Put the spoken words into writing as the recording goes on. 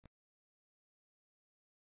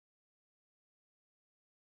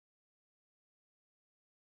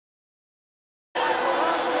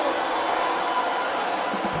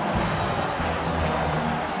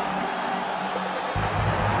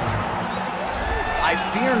I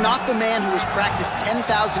fear not the man who has practiced 10,000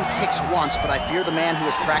 kicks once, but I fear the man who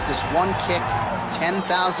has practiced one kick 10,000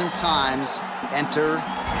 times. Enter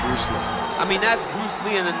Bruce Lee. I mean, that's Bruce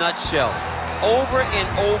Lee in a nutshell. Over and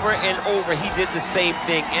over and over, he did the same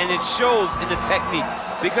thing, and it shows in the technique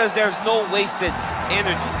because there's no wasted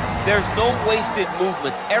energy. There's no wasted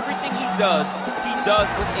movements. Everything he does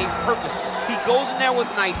with a purpose. He goes in there with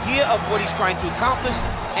an idea of what he's trying to accomplish,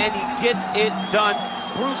 and he gets it done.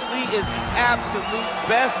 Bruce Lee is the absolute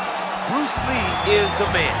best. Bruce Lee is the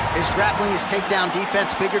man. His grappling, his takedown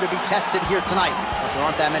defense figure to be tested here tonight, but there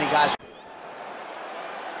aren't that many guys.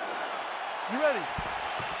 You ready?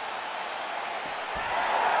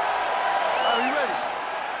 Are you ready?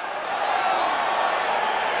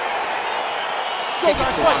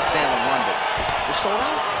 Tickets go on sale in London. They're sold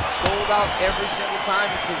out? Sold out every single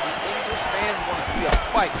time because the English fans want to see a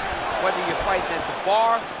fight. Whether you're fighting at the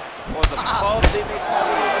bar or the pub, they may call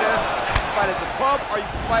it over there. You can fight at the pub or you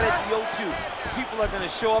can fight at the O2. People are going to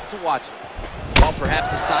show up to watch it. Well,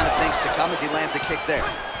 perhaps a sign of things to come as he lands a kick there.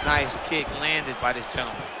 Nice kick landed by this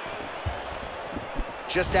gentleman.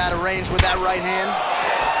 Just out of range with that right hand.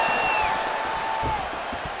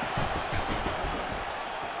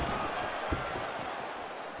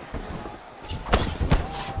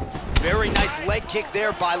 Very nice leg kick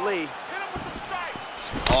there by Lee.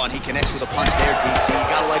 Oh, and he connects with a punch there, DC. You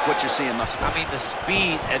gotta like what you're seeing thus far. I mean, the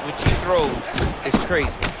speed at which he throws is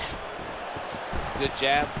crazy. Good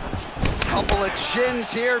jab. Couple of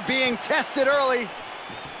chins here being tested early.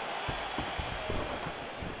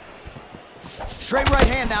 Straight right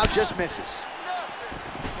hand now, just misses.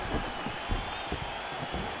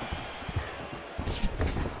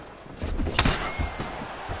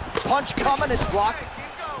 Punch coming, it's blocked.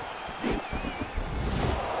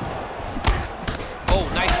 Oh,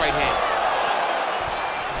 nice right hand.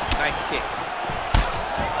 Nice kick.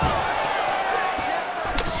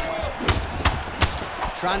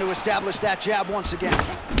 Trying to establish that jab once again.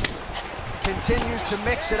 Continues to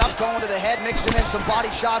mix it up, going to the head, mixing in some body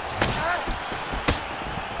shots.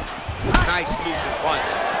 Nice movement punch.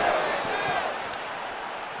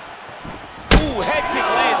 Ooh, head kick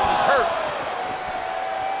lands, he's hurt.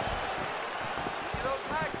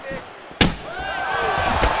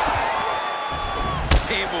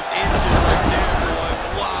 Game of inches right there, boy.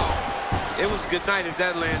 Wow. It was a good night if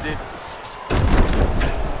that landed.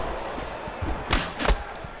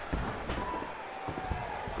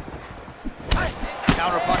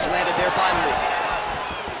 Counter punch landed there by Lee.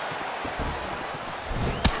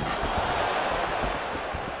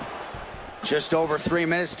 Just over 3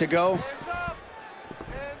 minutes to go. Hands up!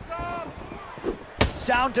 Hands up!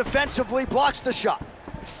 Sound defensively blocks the shot.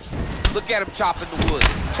 Look at him chopping the wood.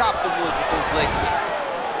 Chop the wood with those leg kicks.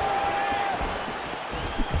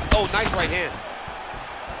 Oh, nice right hand.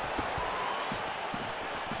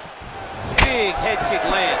 Big head kick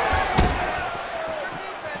lands. It's your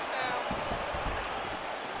defense now.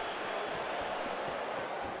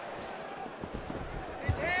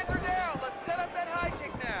 His hands are down. Let's set up that high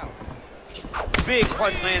kick now. Big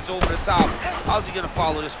punch lands over the top. How's he gonna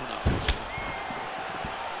follow this one up?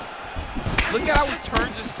 Look at how he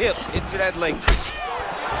turns his hip into that leg kick.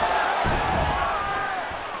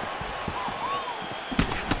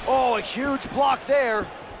 Oh, a huge block there.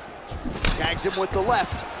 Tags him with the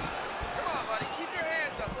left. Come on, buddy. Keep your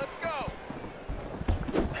hands up. Let's go.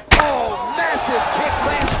 Oh, massive kick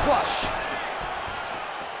lands flush.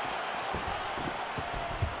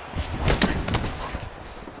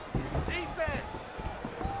 Defense.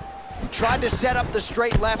 Tried to set up the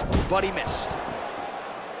straight left, but he missed.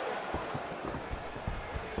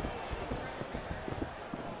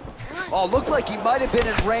 Oh, looked like he might have been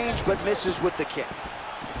in range, but misses with the kick.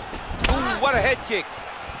 Ooh, what a head kick.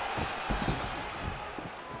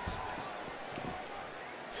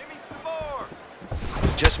 Give me some more.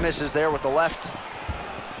 Just misses there with the left.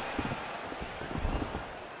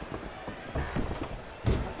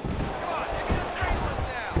 Come on, give me the straight ones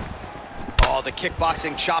now. Oh, the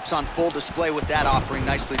kickboxing chops on full display with that offering.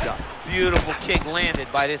 Nicely done. Beautiful kick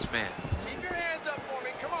landed by this man. Keep your hands up for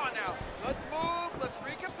me. Come on now. Let's move. Let's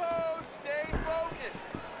recompose. Stay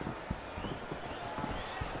focused.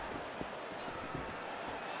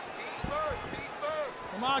 Beat first. Beat first.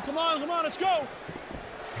 Come on, let's go.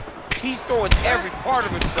 He's throwing every part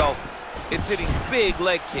of himself into these big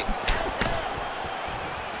leg kicks.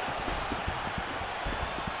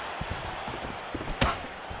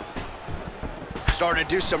 Starting to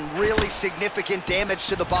do some really significant damage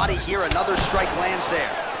to the body here. Another strike lands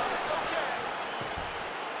there.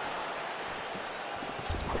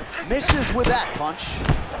 Misses with that punch.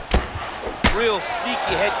 Real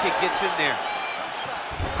sneaky head kick gets in there.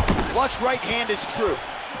 Flush right hand is true.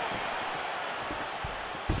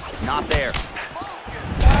 Not there.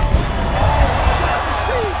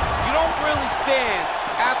 You don't really stand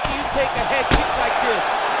after you take a head kick like this.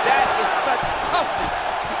 That is such toughness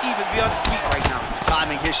to even be on his feet right now.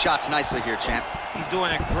 Timing his shots nicely here, champ. He's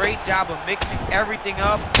doing a great job of mixing everything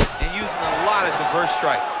up and using a lot of diverse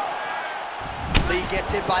strikes. Lí gets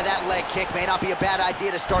hit by that leg kick. May not be a bad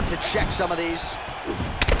idea to start to check some of these.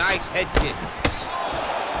 Nice head kick.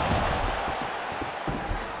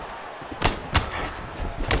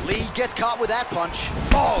 Lí gets caught with that punch.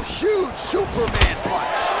 Oh, huge Superman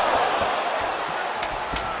punch.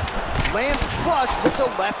 Lands flush with the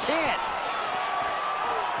left hand.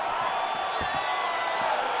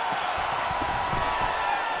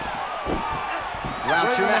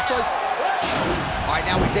 Round two next. All right,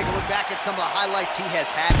 now we take a look back at some of the highlights. He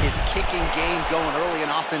has had his kicking game going early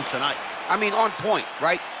and often tonight. I mean, on point,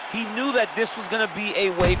 right? He knew that this was going to be a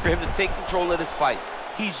way for him to take control of this fight.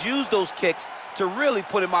 He's used those kicks to really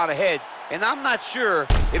put him out ahead, and I'm not sure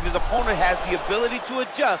if his opponent has the ability to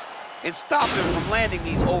adjust and stop him from landing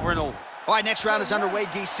these over and over. All right, next round is underway,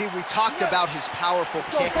 DC. We talked about his powerful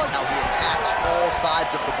kicks, how he attacks all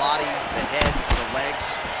sides of the body, the head, the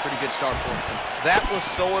legs. Pretty good start for him tonight. That was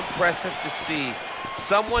so impressive to see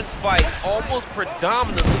someone fight almost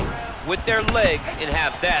predominantly with their legs and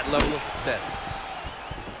have that level of success.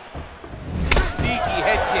 Sneaky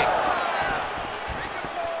head kick.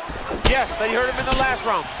 Yes, they heard him in the last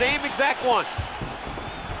round. Same exact one.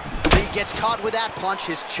 Lí gets caught with that punch.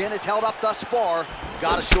 His chin is held up thus far.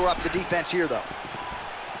 Got to shore up the defense here, though.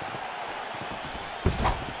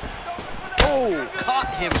 Oh,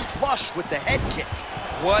 caught him flush with the head kick.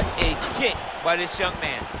 What a kick by this young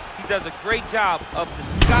man. He does a great job of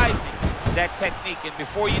disguising that technique, and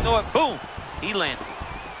before you know it, boom, he lands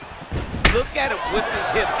it. Look at him whip his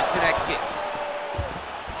hip into that kick.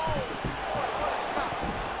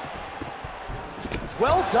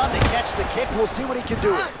 Well done to catch the kick. We'll see what he can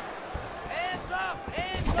do with it.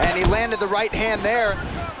 And he landed the right hand there.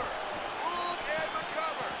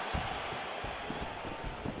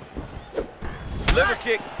 Liver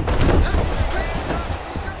kick.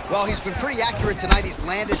 Well, he's been pretty accurate tonight. He's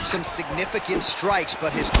landed some significant strikes,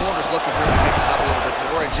 but his corner's looking for him to mix it up a little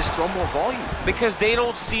bit more and just throw more volume. Because they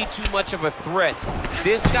don't see too much of a threat.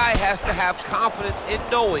 This guy has to have confidence in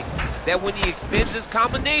knowing that when he extends his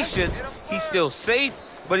combinations, he's still safe,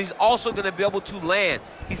 but he's also going to be able to land.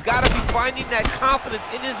 He's got to be finding that confidence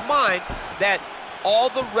in his mind that all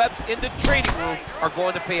the reps in the training room are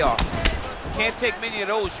going to pay off. Can't take many of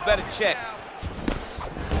those. You better check.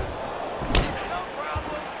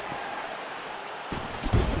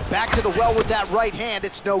 Back to the well with that right hand.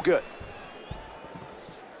 It's no good.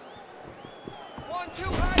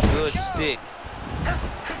 Good stick.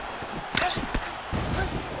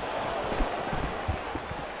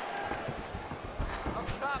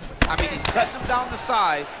 I mean, he's cutting them down to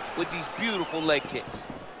size with these beautiful leg kicks.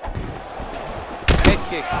 Head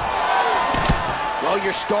kick. Well,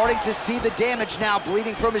 you're starting to see the damage now,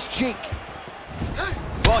 bleeding from his cheek.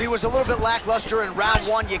 Well, he was a little bit lackluster in round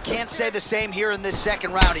one. You can't say the same here in this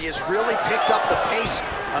second round. He has really picked up the pace,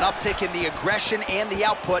 an uptick in the aggression and the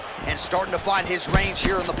output, and starting to find his range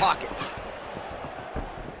here in the pocket.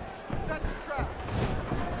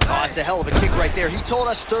 Oh, it's a hell of a kick right there. He told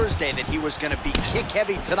us Thursday that he was going to be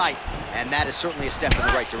kick-heavy tonight, and that is certainly a step in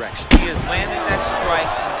the right direction. He is landing that strike.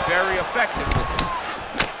 He's very effective with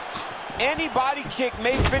it. Any body kick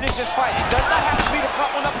may finish this fight. It does not have to be the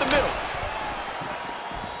front one up the middle.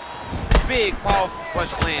 Big, powerful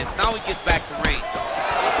punch lands. Now he gets back to range.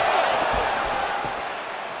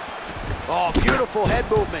 Oh, beautiful head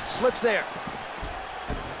movement. Slips there.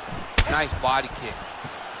 Nice body kick.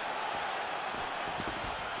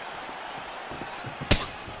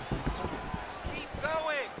 Keep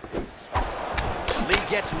going. Lí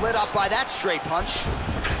gets lit up by that straight punch.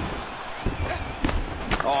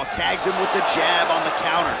 Oh, tags him with the jab on the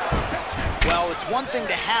counter. Well, it's one thing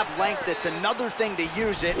to have length, it's another thing to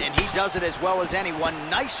use it, and he does it as well as anyone.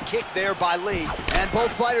 Nice kick there by Lí. And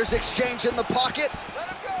both fighters exchange in the pocket. Let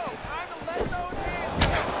him go. Time to let those hands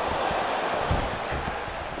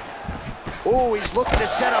go. Oh, he's looking to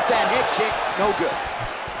set up that head kick. No good.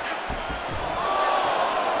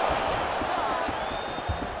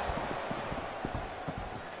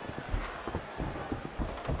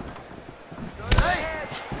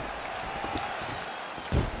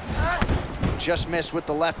 Just missed with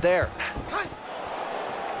the left there.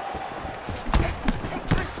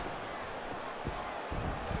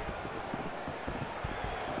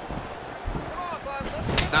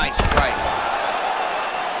 Nice strike.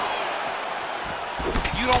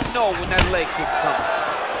 You don't know when that leg kick's coming.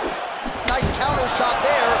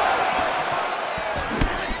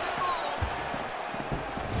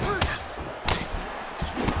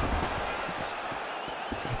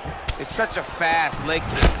 such a fast leg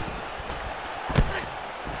kick.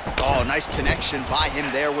 Oh, nice connection by him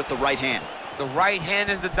there with the right hand. The right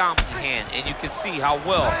hand is the dominant hand, and you can see how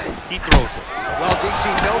well he throws it. Well, DC,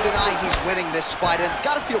 no denying he's winning this fight, and it's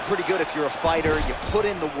got to feel pretty good if you're a fighter. You put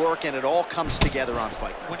in the work, and it all comes together on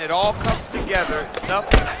fight night. When it all comes together,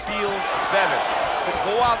 nothing feels better. To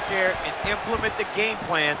go out there and implement the game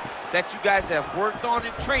plan that you guys have worked on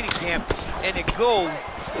in training camp, and it goes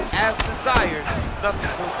as desired, nothing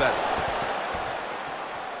feels better.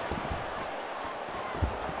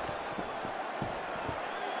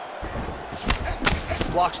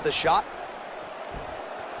 Blocks the shot.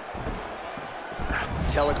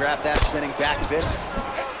 Telegraph that spinning back fist.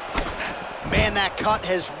 Man, that cut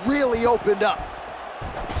has really opened up.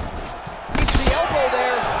 Eats the elbow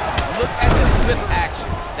there. Look at the flip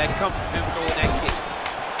action that comes from him throwing that kick.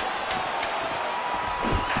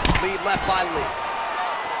 Lead left by Lí.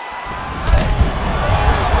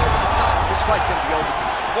 Over the top. This fight's gonna be over,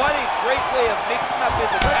 DC. What a great way of mixing up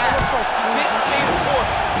his attack. He didn't stay the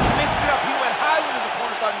course. He mixed it up. He went high when his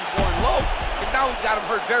opponent thought he was going low, and now he's got him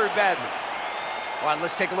hurt very badly. All right,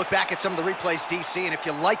 let's take a look back at some of the replays, DC, and if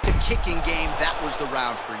you like the kicking game, that was the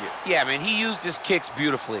round for you. Yeah, man, he used his kicks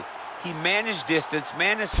beautifully. He managed distance,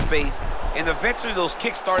 managed space, and eventually those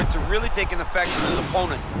kicks started to really take an effect on his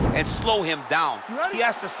opponent and slow him down. He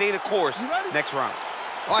has to stay the course next round.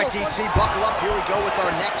 All right, DC, buckle up. Here we go with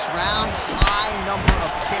our next round. High number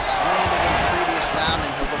of kicks landed in the previous round,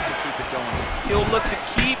 and he'll look to keep it going. He'll look to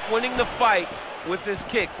keep winning the fight with his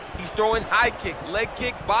kicks. He's throwing high kick, leg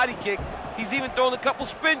kick, body kick. He's even throwing a couple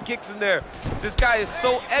spin kicks in there. This guy is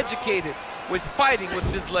so educated with fighting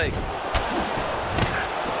with his legs.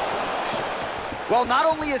 Well, not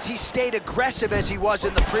only has he stayed aggressive as he was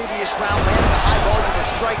in the previous round, landing a high volume of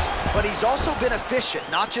strikes, but he's also been efficient,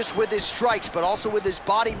 not just with his strikes, but also with his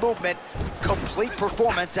body movement. Complete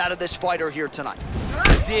performance out of this fighter here tonight.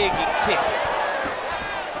 Dig and kick.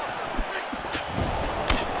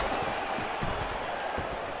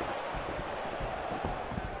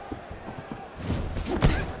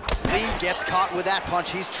 Lí gets caught with that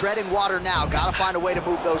punch. He's treading water now. Got to find a way to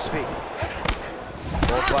move those feet.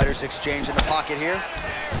 Both fighters exchange in the pocket here.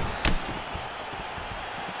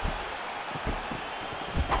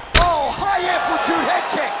 Oh, high amplitude head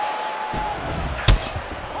kick.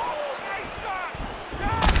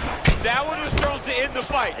 That one was thrown to end the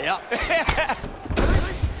fight. Yeah.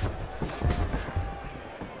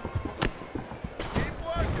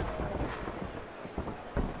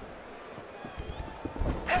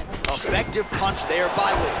 Effective punch there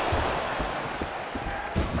by Lí.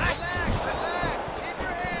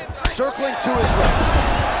 Circling to his right.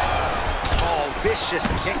 Oh, vicious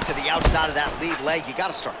kick to the outside of that lead leg. You got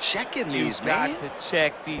to start checking these, man. You got to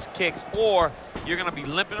check these kicks, or you're going to be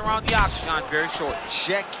limping around the octagon very short.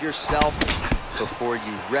 Check yourself before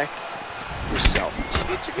you wreck yourself.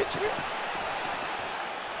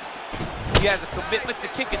 He has a commitment to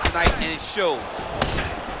kicking tonight, and it shows.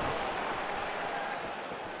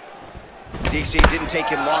 DC, didn't take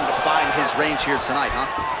him long to find his range here tonight, huh?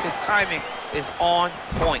 His timing is on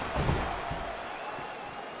point.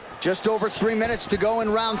 Just over 3 minutes to go in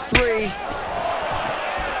round 3.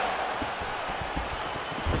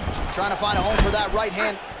 Trying to find a home for that right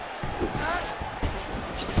hand.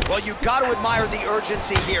 Well, you got to admire the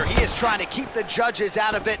urgency here. He is trying to keep the judges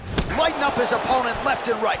out of it, lighten up his opponent left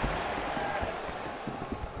and right.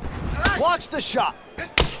 Blocks the shot.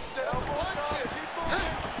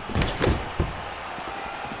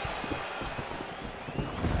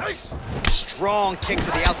 Strong kick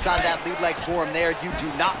to the outside of that lead leg for him there. You do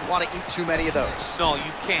not want to eat too many of those. No,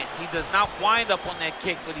 you can't. He does not wind up on that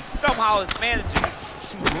kick, but he somehow is managing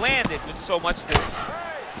to land it with so much force.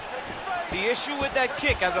 The issue with that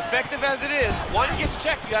kick, as effective as it is, one gets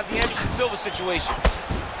checked, you have the Anderson Silva situation.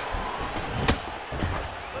 Let's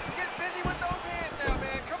get busy with those hands now,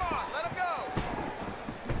 man. Come on, let him go.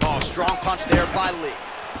 Oh, strong punch there by Lí.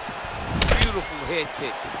 Beautiful head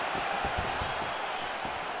kick.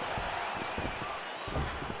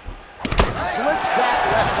 Slips that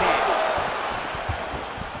left hand.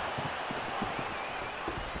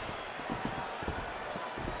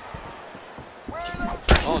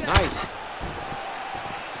 Oh, nice.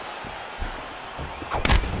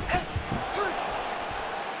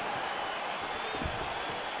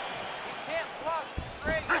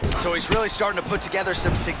 So he's really starting to put together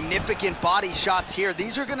some significant body shots here.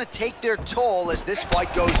 These are going to take their toll as this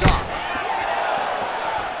fight goes on.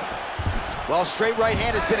 Well, straight right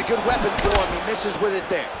hand has been a good weapon for him. He misses with it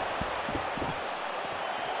there.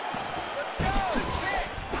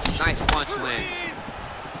 Nice punch land.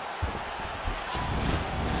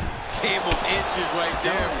 game of inches right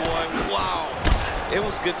there, boy. Wow. It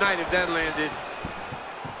was good night if that landed.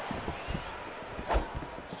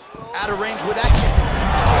 Out of range with that kick.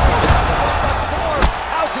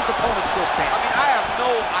 How's his opponent still standing? I mean, I have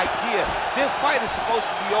no idea. This fight is supposed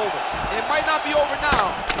to be over. And it might not be over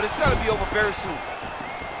now, but it's gonna be over very soon.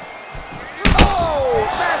 Oh,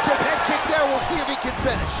 massive head kick there. We'll see if he can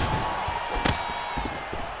finish.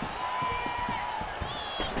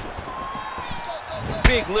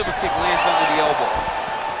 Big liver kick lands under the elbow.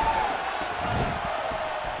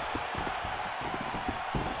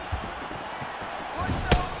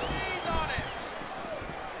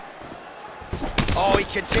 Oh, he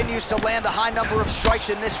continues to land a high number of strikes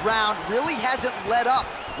in this round. Really hasn't let up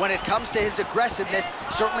when it comes to his aggressiveness.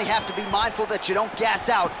 Certainly have to be mindful that you don't gas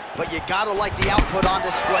out, but you gotta like the output on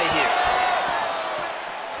display here.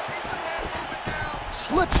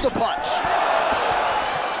 Slips the punch.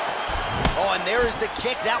 Oh, and there is the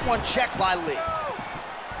kick. That one checked by Lí.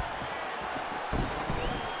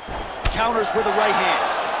 Counters with a right hand.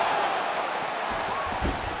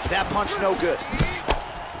 That punch no good.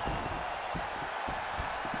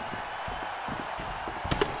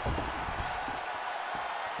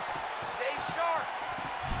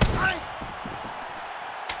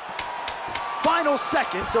 Final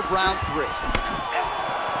seconds of round 3.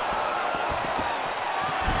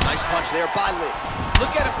 Nice punch there by Lí.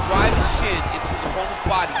 Look at him drive his shin into his opponent's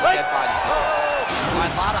body with that body. All right,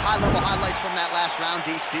 a lot of high-level highlights from that last round,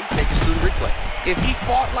 DC. Take us through the replay. If he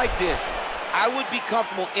fought like this, I would be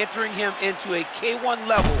comfortable entering him into a K1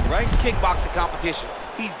 level kickboxing competition.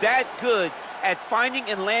 He's that good at finding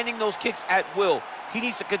and landing those kicks at will. He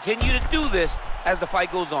needs to continue to do this as the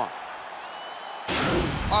fight goes on.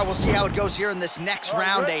 All right, we'll see how it goes here in this next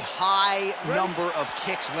round. A high number of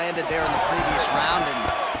kicks landed there in the previous round, and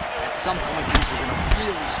at some point, these are going to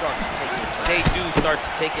really start to take into effect. They do start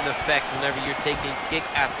to take an effect whenever you're taking kick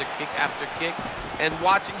after kick after kick, and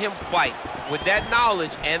watching him fight with that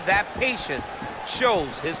knowledge and that patience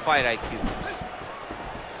shows his fight IQ.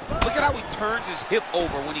 Look at how he turns his hip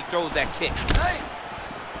over when he throws that kick.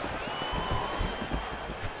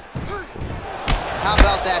 How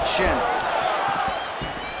about that shin?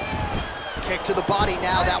 Kick to the body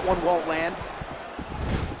now, that one won't land.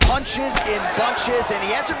 Punches in bunches, and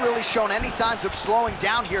he hasn't really shown any signs of slowing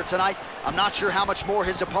down here tonight. I'm not sure how much more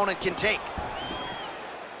his opponent can take.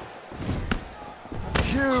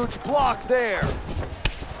 Huge block there.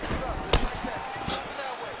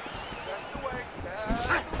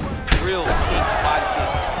 Real sneak body kick.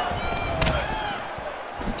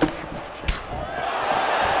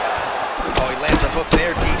 Oh, he lands a hook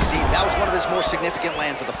there, DC. That was one of his more significant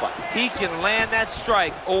lands of the fight. He can land that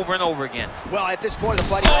strike over and over again. Well, at this point of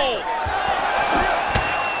the fight,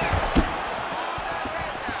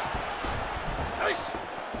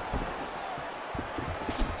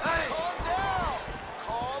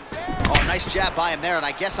 Oh, nice jab by him there, and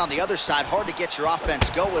I guess on the other side, hard to get your offense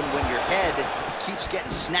going when your head keeps getting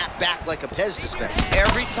snapped back like a Pez dispenser.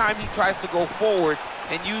 Every time he tries to go forward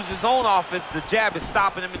and use his own offense, the jab is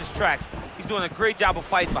stopping him in his tracks. He's doing a great job of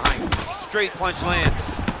fighting behind him. Straight punch lands.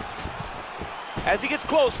 As he gets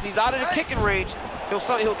close and he's out of the kicking range, he'll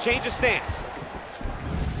change his stance.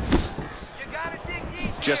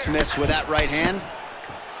 Just missed with that right hand.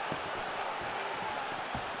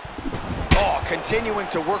 Oh, continuing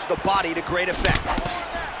to work the body to great effect.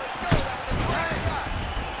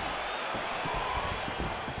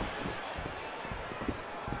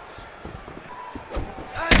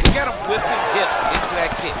 Get him whip his hip into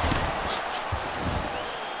that kick.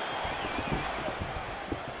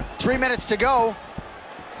 3 minutes to go.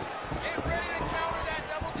 Get ready to counter that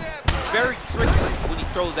double jab. Very tricky when he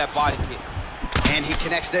throws that body kick. And he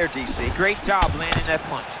connects there, DC. Great job landing that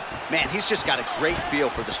punch. Man, he's just got a great feel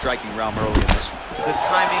for the striking realm early in this one. The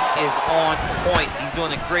timing is on point. He's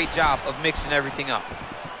doing a great job of mixing everything up.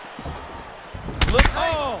 Look,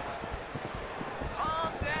 oh!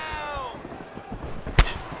 Calm down.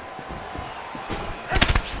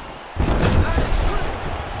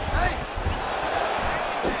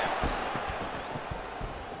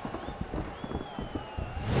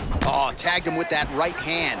 Oh, tagged him with that right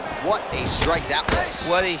hand. What a strike that was.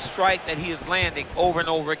 What a strike that he is landing over and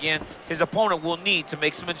over again. His opponent will need to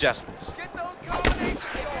make some adjustments. Get those combinations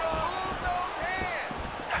going. Move those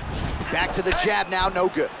hands. Back to the jab now, no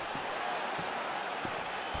good.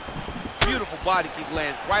 Beautiful body kick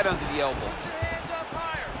lands right under the elbow. Put your hands up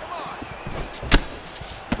higher.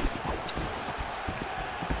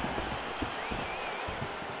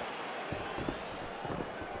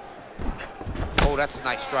 Come on. Oh, that's a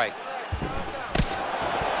nice strike.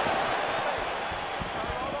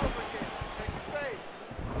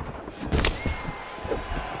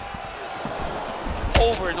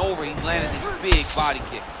 over and over, he's landing these big body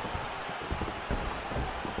kicks.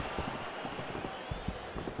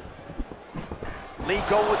 Lí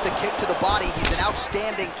going with the kick to the body. He's an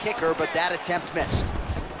outstanding kicker, but that attempt missed.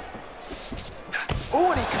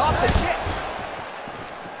 Ooh, and he caught the kick.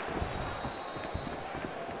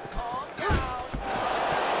 Calm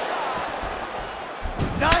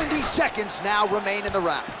down, 90 seconds now remain in the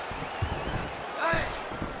round.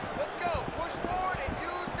 let's go. Push forward and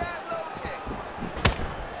use that low kick.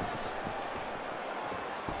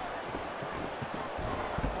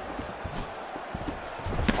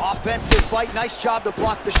 Offensive fight. Nice job to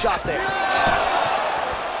block the shot there. Huge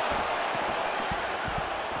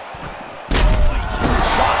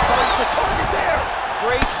shot finds the target there.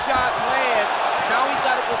 Great shot lands. Now he's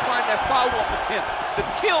got to go find that follow-up attempt. The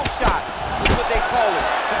kill shot is what they call it,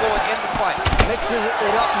 to go and end the fight. Mixes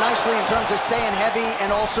it up nicely in terms of staying heavy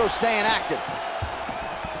and also staying active.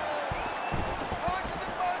 Punches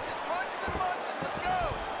and bunches, let's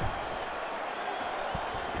go.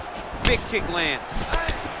 Big kick lands.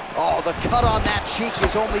 Oh, the cut on that cheek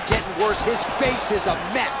is only getting worse. His face is a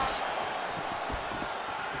mess.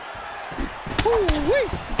 Ooh-wee.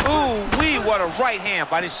 Ooh-wee, what a right hand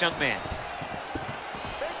by this young man.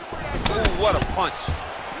 Ooh, what a punch.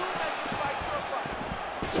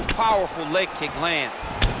 Powerful leg kick lands.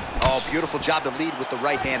 Oh, beautiful job to lead with the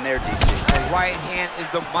right hand there, DC. The right hand is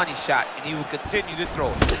the money shot, and he will continue to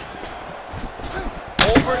throw it.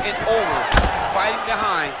 Over and over, he's fighting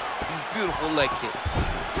behind these beautiful leg kicks.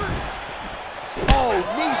 Oh,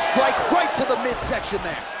 knee strike right to the midsection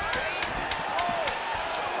there.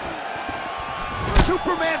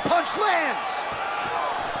 Superman punch lands.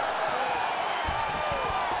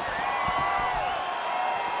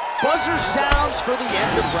 Buzzer sounds for the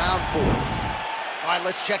end of round 4. All right,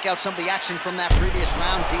 let's check out some of the action from that previous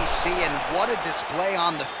round, DC, and what a display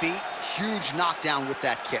on the feet. Huge knockdown with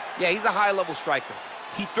that kick. Yeah, he's a high-level striker.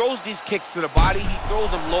 He throws these kicks to the body, he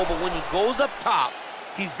throws them low, but when he goes up top,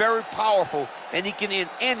 he's very powerful, and he can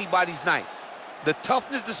end anybody's night. The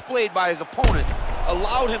toughness displayed by his opponent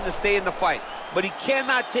allowed him to stay in the fight, but he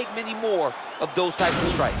cannot take many more of those types of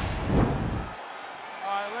strikes. All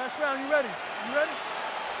right, last round. You ready? You ready?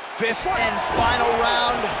 5th and final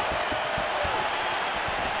round.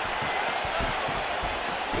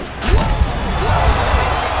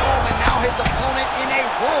 And now his opponent in a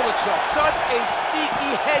world of trouble. Such a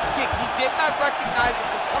sneaky head kick. He did not recognize it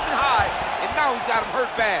was coming high, and now he's got him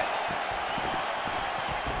hurt bad.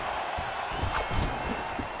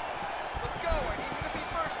 Let's go. I need you to be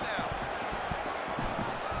first now.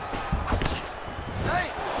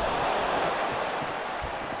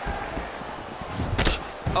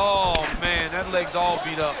 Oh, man, that leg's all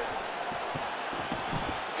beat up.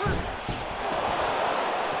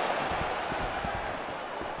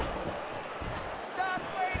 Stop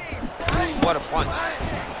waiting. What a punch.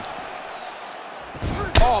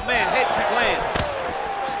 Oh, man, head kick lands.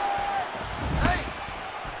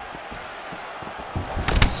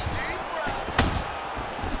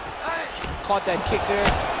 Caught that kick there.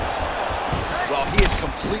 Well, he is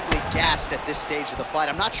completely gassed at this stage of the fight.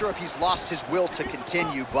 I'm not sure if he's lost his will to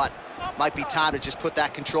continue, but might be time to just put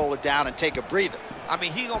that controller down and take a breather. I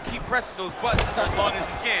mean, he gonna keep pressing those buttons as long as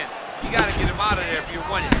he can. You gotta get him out of there if you're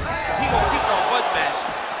winning. He gonna keep on button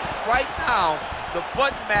mashing. Right now, the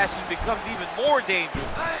button mashing becomes even more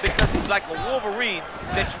dangerous because he's like a Wolverine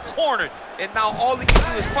that you cornered, and now all he can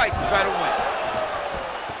do is fight to try to win.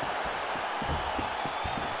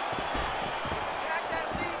 Attack that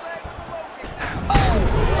lead leg with the low kick now.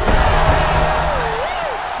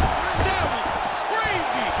 That was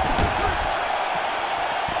crazy!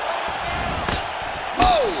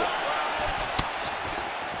 Oh!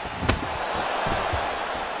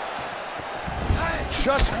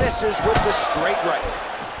 Just misses with the straight right.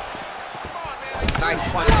 Nice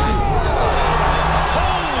punch.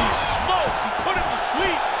 Holy smokes! He put him to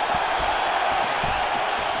sleep.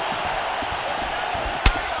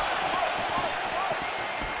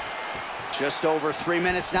 Just over 3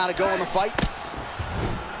 minutes now to go in the fight.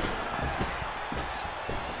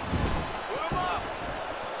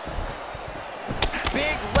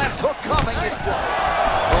 Big left hook coming. It's blocked.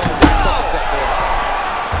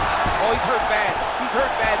 Oh, he's hurt bad. He's hurt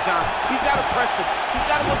bad, John. He's got to press him. He's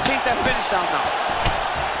got to go chase that finish down now.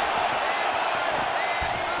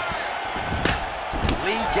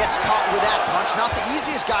 Lí gets caught with that punch. Not the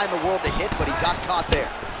easiest guy in the world to hit, but he got caught there.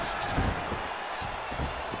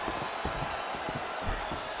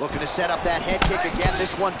 Looking to set up that head kick again.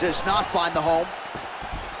 This one does not find the home.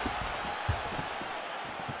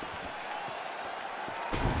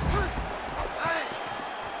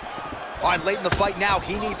 All right, late in the fight now,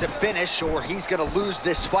 he needs a finish or he's gonna lose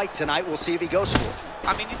this fight tonight. We'll see if he goes for it.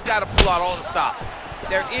 I mean, he's got to pull out all the stops.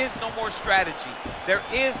 There is no more strategy. There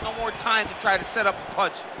is no more time to try to set up a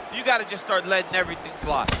punch. You got to just start letting everything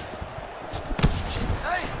fly.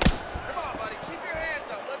 Hey, come on, buddy. Keep your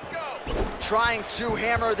hands up. Let's go. Trying to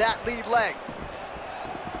hammer that lead leg.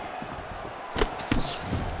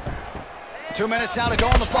 2 minutes now to go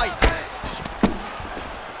in the fight.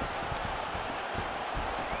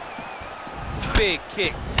 Big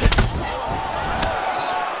kick.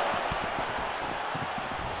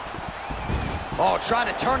 Oh,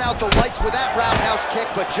 trying to turn out the lights with that roundhouse kick,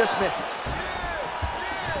 but just misses.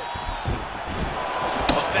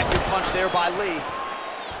 Effective punch there by Lí.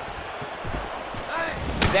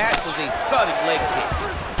 That was a thudding leg kick.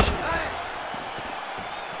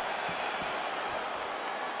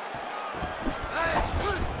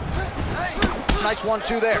 Nice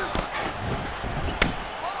 1-2 there.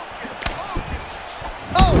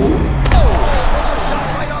 Shot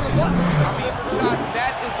right on the button. Shot,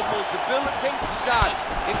 that is the most debilitating shot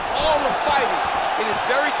in all of fighting. It is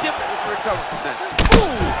very difficult to recover from that.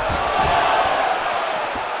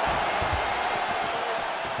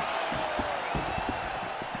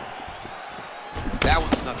 That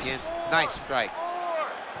one snuck in. Nice strike.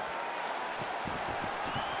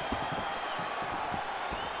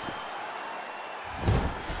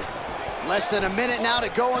 Less than a minute now to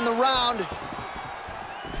go in the round.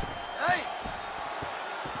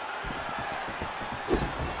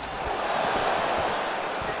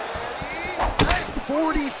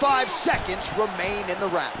 45 seconds remain in the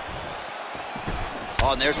round.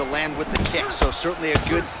 Oh, and there's a land with the kick, so certainly a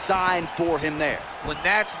good sign for him there. When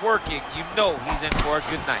that's working, you know he's in for a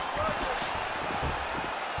good night.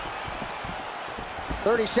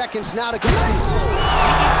 30 seconds now to go. He needs to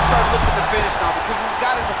start looking to finish now because he's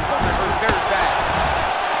got his opponent hurt very bad.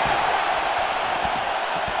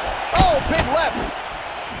 Oh, big left.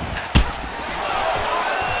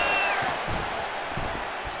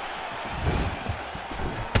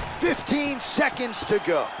 15 seconds to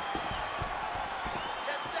go.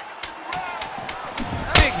 10 seconds in the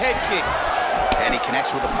round. Big head kick. And he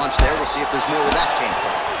connects with a punch there. We'll see if there's more where that came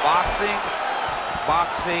from. Boxing,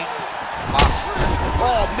 boxing, boxing.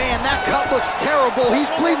 Oh, man, that cut looks terrible. He's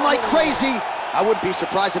bleeding like crazy. I wouldn't be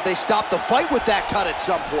surprised if they stopped the fight with that cut at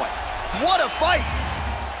some point. What a fight!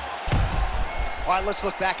 All right, let's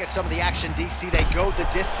look back at some of the action, DC. They go the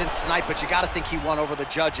distance tonight, but you got to think he won over the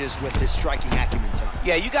judges with his striking acumen tonight.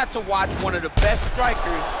 Yeah, you got to watch one of the best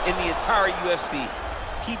strikers in the entire UFC.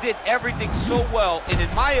 He did everything so well, and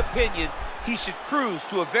in my opinion, he should cruise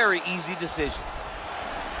to a very easy decision.